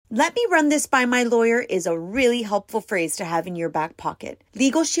"Let me run this by my lawyer" is a really helpful phrase to have in your back pocket.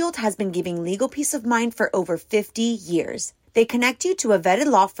 Legal Shield has been giving legal peace of mind for over 50 years. They connect you to a vetted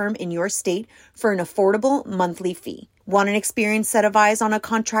law firm in your state for an affordable monthly fee. Want an experienced set of eyes on a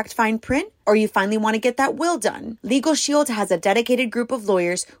contract fine print? Or you finally want to get that will done? Legal Shield has a dedicated group of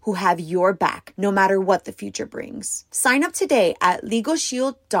lawyers who have your back, no matter what the future brings. Sign up today at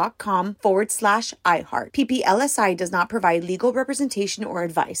LegalShield.com/iHeart. PPLSI does not provide legal representation or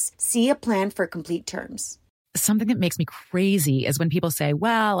advice. See a plan for complete terms. Something that makes me crazy is when people say,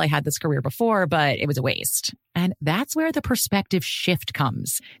 well, I had this career before, but it was a waste. And that's where the perspective shift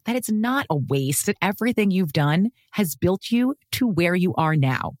comes, that it's not a waste, that everything you've done has built you to where you are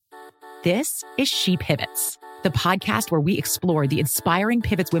now. This is She Pivots, the podcast where we explore the inspiring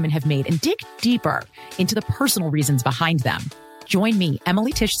pivots women have made and dig deeper into the personal reasons behind them. Join me,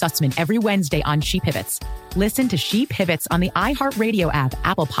 Emily Tish Sussman, every Wednesday on She Pivots. Listen to She Pivots on the iHeartRadio app,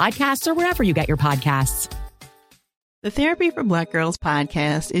 Apple Podcasts, or wherever you get your podcasts. The Therapy for Black Girls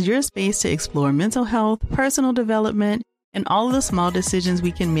podcast is your space to explore mental health, personal development, and all of the small decisions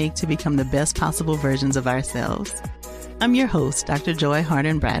we can make to become the best possible versions of ourselves. I'm your host, Dr. Joy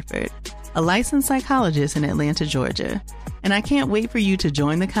Harden Bradford, a licensed psychologist in Atlanta, Georgia, and I can't wait for you to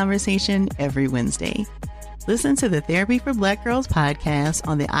join the conversation every Wednesday. Listen to the Therapy for Black Girls podcast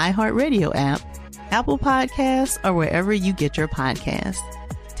on the iHeartRadio app, Apple Podcasts, or wherever you get your podcasts.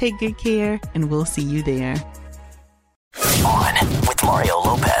 Take good care, and we'll see you there. On with Mario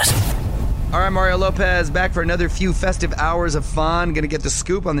Lopez. All right, Mario Lopez back for another few festive hours of fun. Going to get the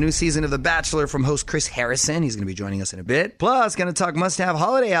scoop on the new season of The Bachelor from host Chris Harrison. He's going to be joining us in a bit. Plus, going to talk must-have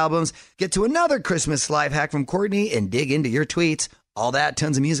holiday albums, get to another Christmas life hack from Courtney, and dig into your tweets. All that,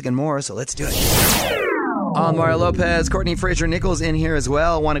 tons of music and more, so let's do it. On Mario Lopez, Courtney Fraser-Nichols in here as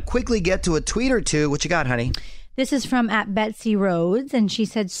well. Want to quickly get to a tweet or two. What you got, honey? This is from @Betsy Rhodes, and she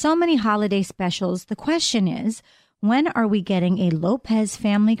said, so many holiday specials. The question is, when are we getting a Lopez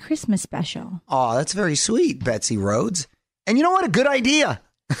family Christmas special? Oh, that's very sweet, Betsy Rhodes. And you know what? A good idea.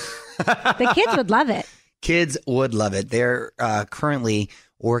 The kids would love it. Kids would love it. They're currently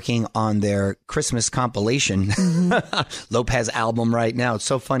working on their Christmas compilation Lopez album right now. It's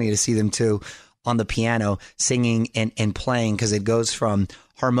so funny to see them too on the piano singing and playing, because it goes from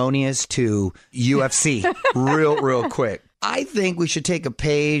harmonious to UFC real quick. I think we should take a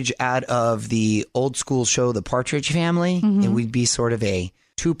page out of the old school show, The Partridge Family. It would be sort of a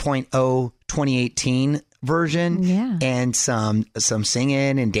 2.0 2018 version. Yeah. And some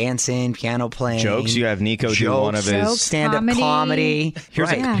singing and dancing, piano playing. Jokes. You have Nico do one of his stand-up comedy.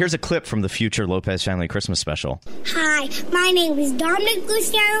 Here's a clip from the future Lopez Family Christmas special. Hi, my name is Dominic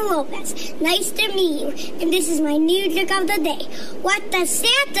Luciano Lopez. Nice to meet you. And this is my new joke of the day. What does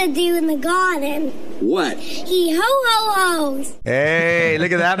Santa do in the garden? What? He ho-ho-hos. Hey,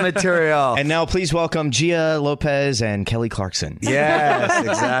 look at that material. And now please welcome Gia Lopez and Kelly Clarkson. Yes,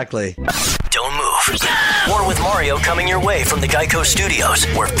 exactly. Don't move. More with Mario coming your way from the Geico Studios,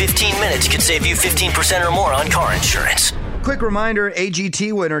 where 15 minutes could save you 15% or more on car insurance. Quick reminder,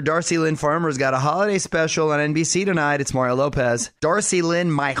 AGT winner Darcy Lynn Farmer's got a holiday special on NBC tonight. It's Mario Lopez. Darcy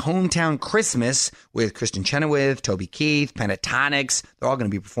Lynn, My Hometown Christmas, with Kristen Chenoweth, Toby Keith, Pentatonics. They're all going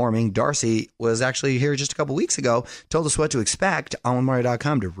to be performing. Darcy was actually here just a couple weeks ago, told us what to expect on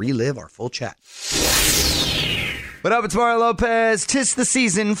Mario.com to relive our full chat. What up, it's Mario Lopez. 'Tis the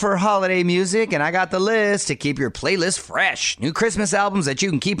season for holiday music, and I got the list to keep your playlist fresh. New Christmas albums that you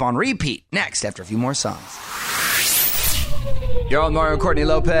can keep on repeat. Next, after a few more songs. You're on Mario and Courtney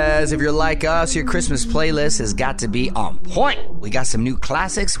Lopez. If you're like us, your Christmas playlist has got to be on point. We got some new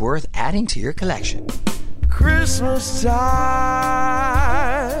classics worth adding to your collection. Christmas time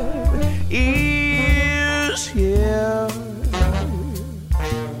is here.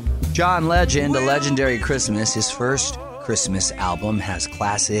 John Legend, A Legendary Christmas, his first Christmas album, has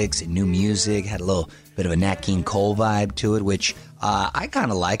classics and new music, had a little bit of a Nat King Cole vibe to it, which I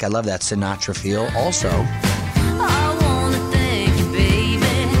kind of like. I love that Sinatra feel. Also, I wanna thank you, baby.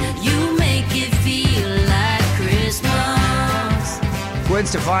 You make it feel like Christmas. Gwen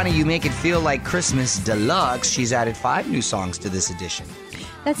Stefani, You Make It Feel Like Christmas Deluxe. She's added 5 new songs to this edition.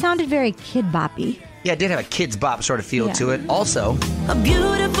 That sounded very kid boppy. Yeah, it did have a Kids Bop sort of feel to it. Also, A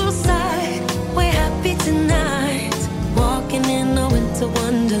beautiful sight. We're happy tonight. Walking in a winter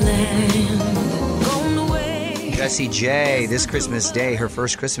wonderland. Gone away. Jessie J, This Christmas Day, her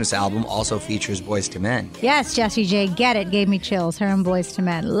first Christmas album, also features Boyz II Men. Yes, Jessie J, get it. Gave me chills. Her and Boyz II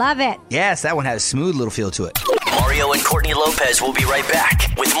Men. Love it. Yes, that one had a smooth little feel to it. Mario and Courtney Lopez will be right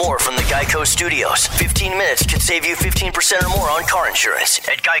back with more from the Geico Studios. 15 minutes could save you 15% or more on car insurance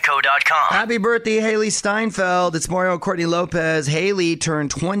at geico.com. Happy birthday, Haley Steinfeld. It's Mario and Courtney Lopez. Haley turned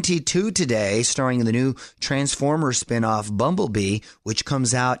 22 today, starring in the new Transformers spinoff Bumblebee, which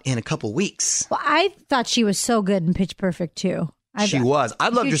comes out in a couple weeks. Well, I thought she was so good in Pitch Perfect, too. She was.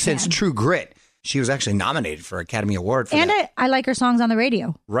 I've loved her since fan. True Grit. She was actually nominated for an Academy Award for and that. I like her songs on the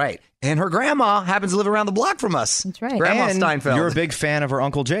radio. Right. And her grandma happens to live around the block from us. That's right. Grandma And Steinfeld. you're a big fan of her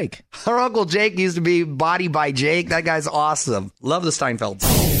Uncle Jake. Her Uncle Jake used to be Body by Jake. That guy's awesome. Love the Steinfelds.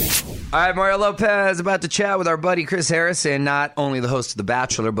 All right, Mario Lopez about to chat with our buddy Chris Harrison, not only the host of The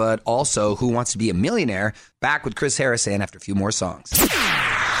Bachelor, but also Who Wants to Be a Millionaire. Back with Chris Harrison after a few more songs.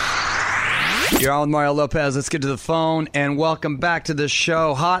 You're on with Mario Lopez. Let's get to the phone and welcome back to the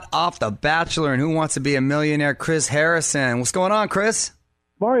show. Hot off The Bachelor and Who Wants to Be a Millionaire, Chris Harrison. What's going on, Chris?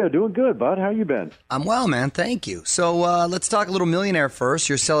 Mario, doing good, bud. How you been? I'm well, man. Thank you. So let's talk a little millionaire first.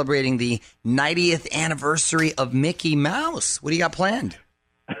 You're celebrating the 90th anniversary of Mickey Mouse. What do you got planned?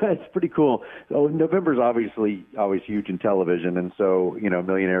 It's pretty cool. So November's obviously always huge in television, and so,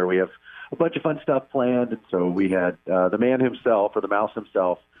 Millionaire, we have a bunch of fun stuff planned. And so we had the man himself, or the mouse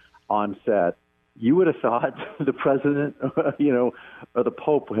himself, on set. You would have thought the president, or the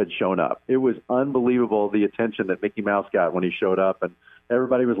Pope had shown up. It was unbelievable, the attention that Mickey Mouse got when he showed up, and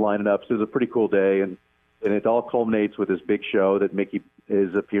everybody was lining up. So it was a pretty cool day, and it all culminates with this big show that Mickey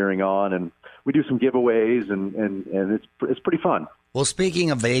is appearing on, and we do some giveaways, and it's pretty fun. Well,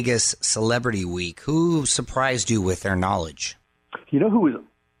 speaking of Vegas Celebrity Week, who surprised you with their knowledge? You know who was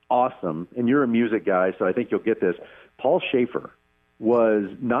awesome, and you're a music guy, so I think you'll get this. Paul Schaefer was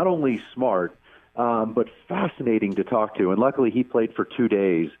not only smart, but fascinating to talk to. And luckily, he played for 2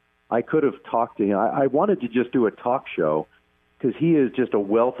 days. I could have talked to him. I wanted to just do a talk show because he is just a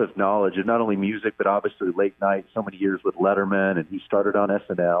wealth of knowledge, and not only music, but obviously late night, so many years with Letterman, and he started on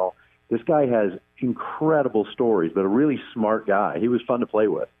SNL. This guy has incredible stories, but a really smart guy. He was fun to play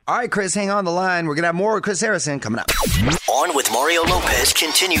with. All right, Chris, hang on the line. We're going to have more with Chris Harrison coming up. On with Mario Lopez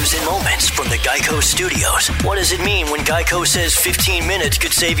continues in moments from the Geico Studios. What does it mean when Geico says 15 minutes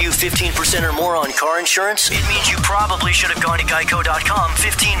could save you 15% or more on car insurance? It means you probably should have gone to geico.com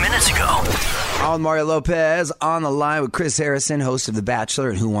 15 minutes ago. On with Mario Lopez, on the line with Chris Harrison, host of The Bachelor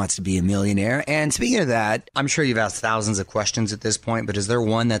and Who Wants to Be a Millionaire. And speaking of that, I'm sure you've asked thousands of questions at this point, but is there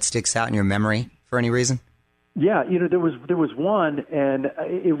one that sticks out in your memory for any reason? Yeah, there was one, and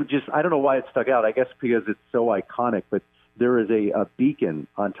it was just, I don't know why it stuck out. I guess because it's so iconic, but there is a beacon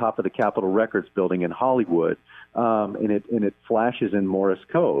on top of the Capitol Records building in Hollywood, and it flashes in Morse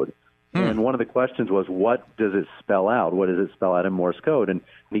code. And one of the questions was, what does it spell out? What does it spell out in Morse code? And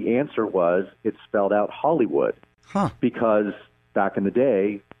the answer was, it spelled out Hollywood. Because back in the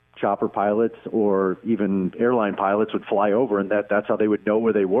day, chopper pilots or even airline pilots would fly over, and that's how they would know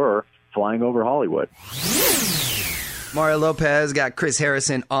where they were, flying over Hollywood. Mario Lopez got Chris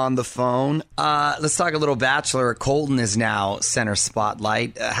Harrison on the phone. Let's talk a little Bachelor. Colton is now center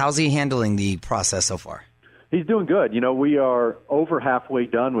spotlight. How's he handling the process so far? He's doing good. We are over halfway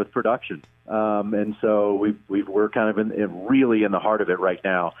done with production, and so we're kind of really in the heart of it right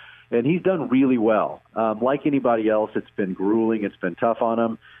now. And he's done really well. Like anybody else, it's been grueling. It's been tough on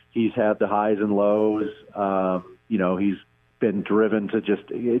him. He's had the highs and lows. He's been driven to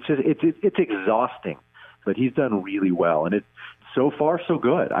it's exhausting, but he's done really well. And it's so far so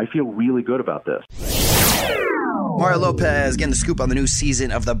good. I feel really good about this. Mario Lopez getting the scoop on the new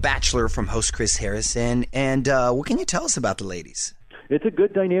season of The Bachelor from host Chris Harrison. And what can you tell us about the ladies? It's a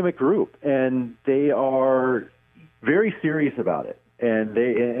good dynamic group, and they are very serious about it. And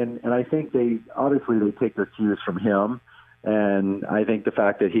and I think they take their cues from him. And I think the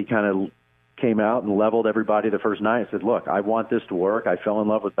fact that he kind of came out and leveled everybody the first night and said, look, I want this to work. I fell in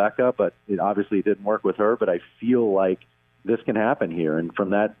love with Becca, but it obviously didn't work with her. But I feel like this can happen here. And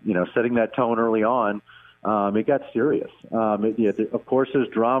from that, setting that tone early on, it got serious. Of course, there's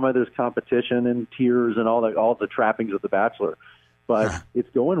drama, there's competition and tears and all the trappings of The Bachelor. But it's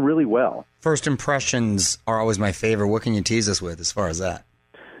going really well. First impressions are always my favorite. What can you tease us with as far as that?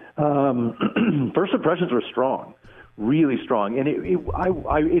 First impressions were strong, really strong. And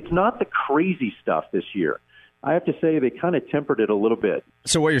it's not the crazy stuff this year. I have to say they kind of tempered it a little bit.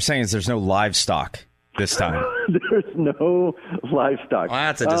 So what you're saying is there's no livestock this time? There's no livestock. Well,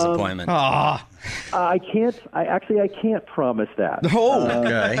 that's a disappointment. I can't promise that. Oh,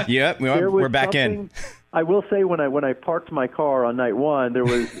 okay. Yep, we're back in. I will say when I parked my car on night one, there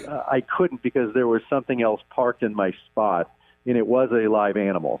was I couldn't because there was something else parked in my spot and it was a live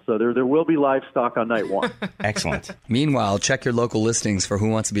animal. So there will be livestock on night one. Excellent. Meanwhile, check your local listings for Who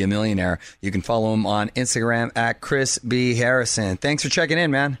Wants to Be a Millionaire. You can follow him on Instagram at Chris B. Harrison. Thanks for checking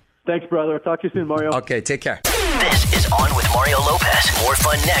in, man. Thanks, brother. I'll talk to you soon, Mario. Okay, take care. This is On with Mario Lopez. More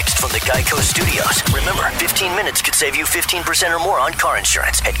fun next from the Geico Studios. Remember, 15 minutes could save you 15% or more on car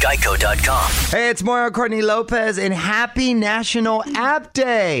insurance at geico.com. Hey, it's Mario Courtney Lopez, and happy National App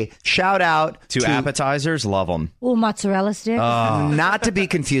Day. Shout out to appetizers. Love them. Oh, mozzarella sticks. Not to be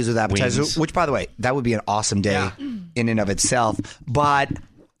confused with appetizers, which, by the way, that would be an awesome day in and of itself. But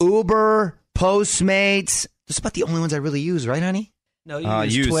Uber, Postmates, those are about the only ones I really use, right, honey? No,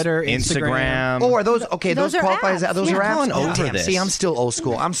 you use Twitter, Instagram. Oh, are those okay? Those qualify as those are apps. Oh, damn. See, I'm still old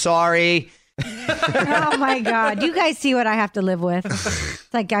school. I'm sorry. Oh my God! You guys see what I have to live with?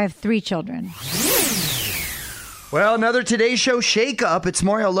 It's like I have 3 children. Well, another Today Show shakeup. It's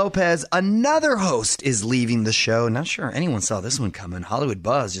Mario Lopez. Another host is leaving the show. Not sure anyone saw this one coming. Hollywood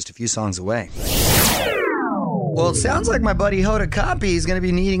Buzz, just a few songs away. Well, it sounds like my buddy Hoda Kotb is going to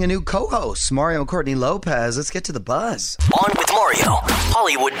be needing a new co-host. Mario Courtney Lopez. Let's get to the buzz. On with Mario,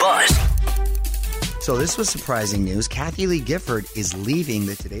 Hollywood Buzz. So this was surprising news. Kathy Lee Gifford is leaving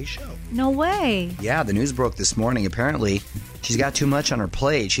the Today Show. No way. Yeah, the news broke this morning. Apparently, she's got too much on her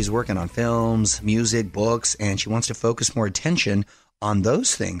plate. She's working on films, music, books, and she wants to focus more attention on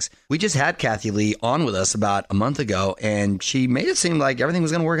those things. We just had Kathy Lee on with us about a month ago, and she made it seem like everything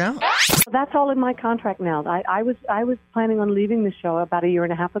was going to work out. That's all in my contract now. I was planning on leaving the show about 1.5 years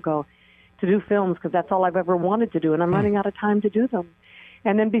ago to do films because that's all I've ever wanted to do, and I'm running out of time to do them.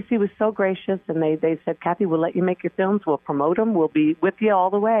 And NBC was so gracious, and they said, Kathy, we'll let you make your films. We'll promote them. We'll be with you all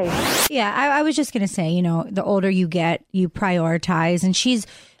the way. Yeah, I was just going to say, the older you get, you prioritize. And she's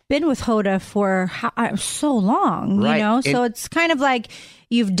been with Hoda for so long, right. So it's kind of like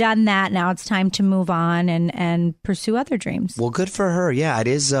you've done that. Now it's time to move on and pursue other dreams. Well, good for her. Yeah, it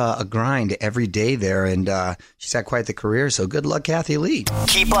is a grind every day there, and she's had quite the career, so good luck, Kathy Lee.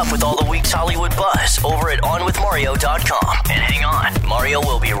 Keep up with all the week's Hollywood buzz over at onwithmario.com. And hang on, Mario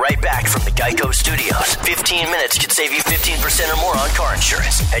will be right back from the Geico Studios. 15 minutes could save you 15% or more on car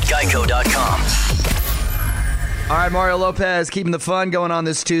insurance at geico.com. All right, Mario Lopez, keeping the fun going on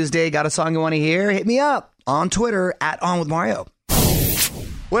this Tuesday. Got a song you want to hear? Hit me up on Twitter at OnWithMario.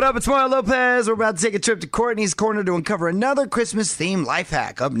 What up? It's Mario Lopez. We're about to take a trip to Courtney's Corner to uncover another Christmas-themed life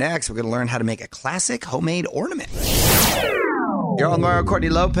hack. Up next, we're going to learn how to make a classic homemade ornament. You're on Mario Courtney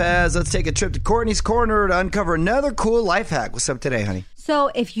Lopez. Let's take a trip to Courtney's Corner to uncover another cool life hack. What's up today, honey?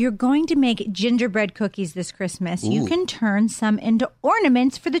 So if you're going to make gingerbread cookies this Christmas, you can turn some into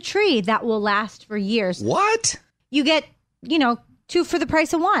ornaments for the tree that will last for years. What? You get, 2 for the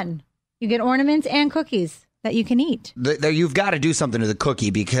price of 1. You get ornaments and cookies that you can eat. You've got to do something to the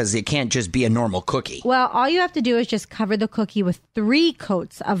cookie because it can't just be a normal cookie. Well, all you have to do is just cover the cookie with 3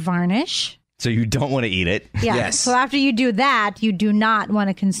 coats of varnish. So you don't want to eat it. Yeah. Yes. So after you do that, you do not want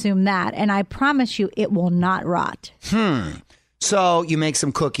to consume that. And I promise you, it will not rot. So you make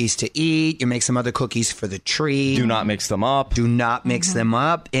some cookies to eat. You make some other cookies for the tree. Do not mix them up. Do not mix them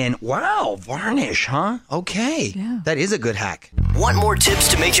up. And wow, varnish, huh? Okay. Yeah. That is a good hack. Want more tips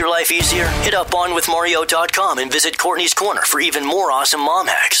to make your life easier? Hit up onwithmario.com and visit Courtney's Corner for even more awesome mom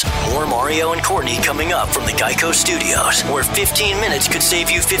hacks. More Mario and Courtney coming up from the Geico Studios, where 15 minutes could save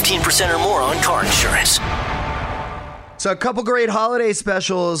you 15% or more on car insurance. So a couple great holiday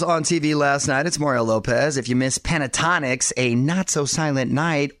specials on TV last night. It's Mario Lopez. If you missed Pentatonix, A Not So Silent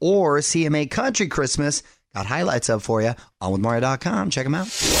Night, or CMA Country Christmas, got highlights up for you. OnWithMario.com. Check them out.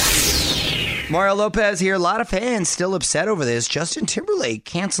 Mario Lopez here. A lot of fans still upset over this. Justin Timberlake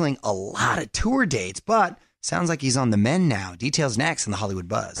canceling a lot of tour dates, but sounds like he's on the mend now. Details next in the Hollywood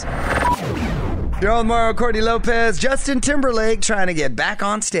Buzz. You're on Mario Courtney Lopez. Justin Timberlake trying to get back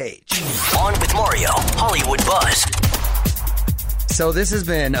on stage. On with Mario, Hollywood Buzz. So this has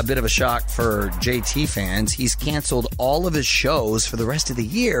been a bit of a shock for JT fans. He's canceled all of his shows for the rest of the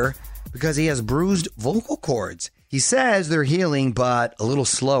year because he has bruised vocal cords. He says they're healing, but a little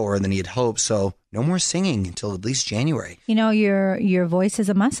slower than he had hoped. So no more singing until at least January. Your voice is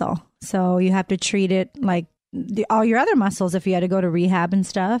a muscle, so you have to treat it like all your other muscles if you had to go to rehab and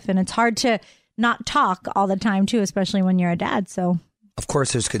stuff. And it's hard to not talk all the time, too, especially when you're a dad. So. Of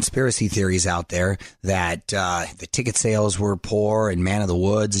course, there's conspiracy theories out there that the ticket sales were poor and Man of the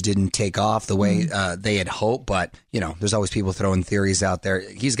Woods didn't take off the way they had hoped. But, there's always people throwing theories out there.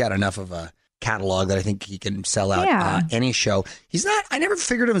 He's got enough of a catalog that I think he can sell out any show. I never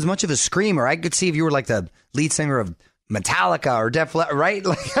figured him as much of a screamer. I could see if you were like the lead singer of Metallica or Def Leppard, right?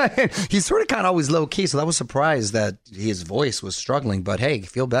 Like, he's sort of kind of always low key. So I was surprised that his voice was struggling. But hey,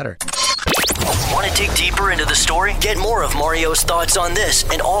 feel better. Want to dig deeper into the story? Get more of Mario's thoughts on this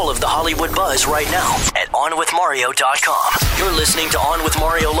and all of the Hollywood buzz right now at OnWithMario.com. You're listening to On with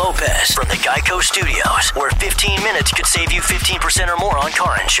Mario Lopez from the Geico Studios, where 15 minutes could save you 15% or more on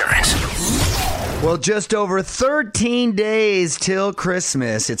car insurance. Well, just over 13 days till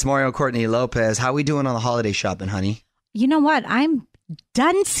Christmas. It's Mario Courtney Lopez. How we doing on the holiday shopping, honey? You know what? I'm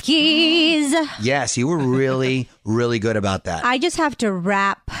done skis. Yes, you were really, really good about that. I just have to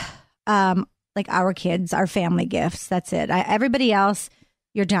wrap like our kids, our family gifts. That's it. Everybody else,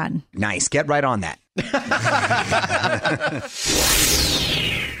 you're done. Nice. Get right on that.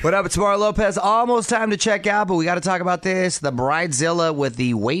 What up? It's Mario Lopez. Almost time to check out, but we got to talk about this. The Bridezilla with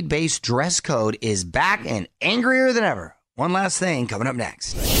the weight-based dress code is back and angrier than ever. One last thing coming up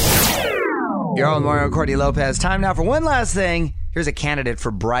next. You're on Mario Courtney Lopez. Time now for one last thing. Here's a candidate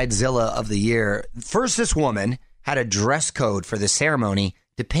for Bridezilla of the Year. First, this woman had a dress code for the ceremony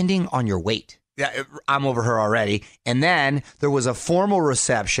depending on your weight. Yeah, I'm over her already. And then there was a formal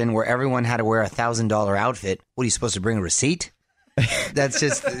reception where everyone had to wear a $1,000 outfit. What, are you supposed to bring a receipt? That's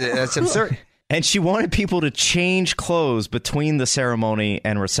absurd. And she wanted people to change clothes between the ceremony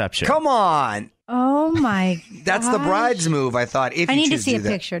and reception. Come on. Oh, my God. That's the bride's move, I thought. I need to see a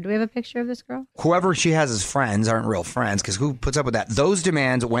picture. Do we have a picture of this girl? Whoever she has as friends aren't real friends, because who puts up with that? Those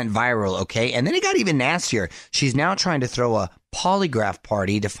demands went viral, okay? And then it got even nastier. She's now trying to throw a polygraph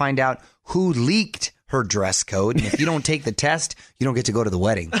party to find out who leaked her dress code. And if you don't take the test, you don't get to go to the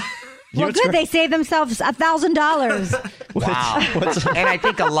wedding. Well, good. They saved themselves $1,000. Wow. And I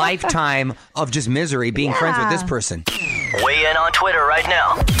think a lifetime of just misery being friends with this person. Weigh in on Twitter right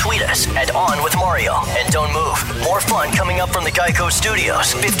now. Tweet us at OnWithMario. And don't move. More fun coming up from the Geico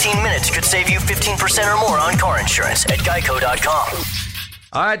Studios. 15 minutes could save you 15% or more on car insurance at Geico.com.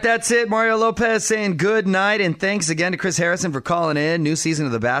 All right, that's it. Mario Lopez saying good night, and thanks again to Chris Harrison for calling in. New season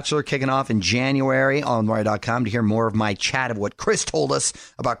of The Bachelor kicking off in January on Mario.com to hear more of my chat of what Chris told us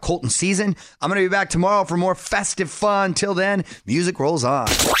about Colton's season. I'm going to be back tomorrow for more festive fun. Till then, music rolls on.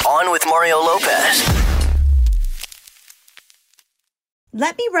 On with Mario Lopez.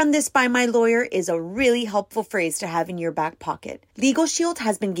 Let me run this by my lawyer is a really helpful phrase to have in your back pocket. Legal Shield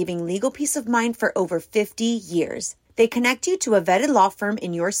has been giving legal peace of mind for over 50 years. They connect you to a vetted law firm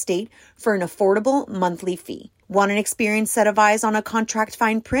in your state for an affordable monthly fee. Want an experienced set of eyes on a contract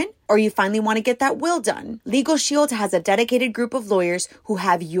fine print? Or you finally want to get that will done? Legal Shield has a dedicated group of lawyers who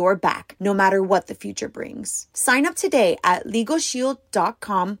have your back, no matter what the future brings. Sign up today at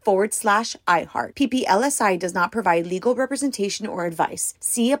LegalShield.com/iHeart. PPLSI does not provide legal representation or advice.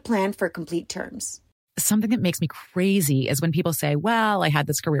 See a plan for complete terms. Something that makes me crazy is when people say, well, I had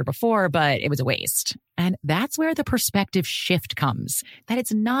this career before, but it was a waste. And that's where the perspective shift comes, that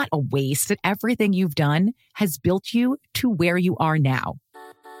it's not a waste, that everything you've done has built you to where you are now.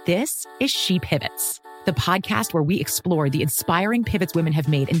 This is She Pivots, the podcast where we explore the inspiring pivots women have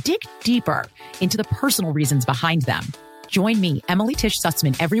made and dig deeper into the personal reasons behind them. Join me, Emily Tish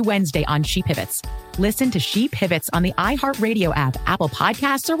Sussman, every Wednesday on She Pivots. Listen to She Pivots on the iHeartRadio app, Apple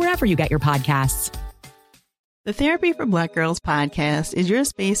Podcasts, or wherever you get your podcasts. The Therapy for Black Girls podcast is your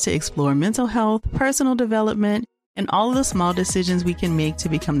space to explore mental health, personal development, and all of the small decisions we can make to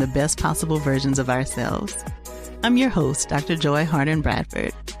become the best possible versions of ourselves. I'm your host, Dr. Joy Harden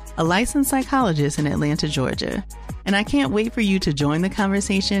Bradford, a licensed psychologist in Atlanta, Georgia, and I can't wait for you to join the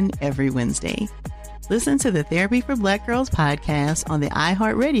conversation every Wednesday. Listen to the Therapy for Black Girls podcast on the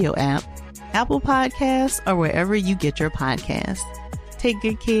iHeartRadio app, Apple Podcasts, or wherever you get your podcasts. Take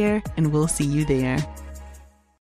good care, and we'll see you there.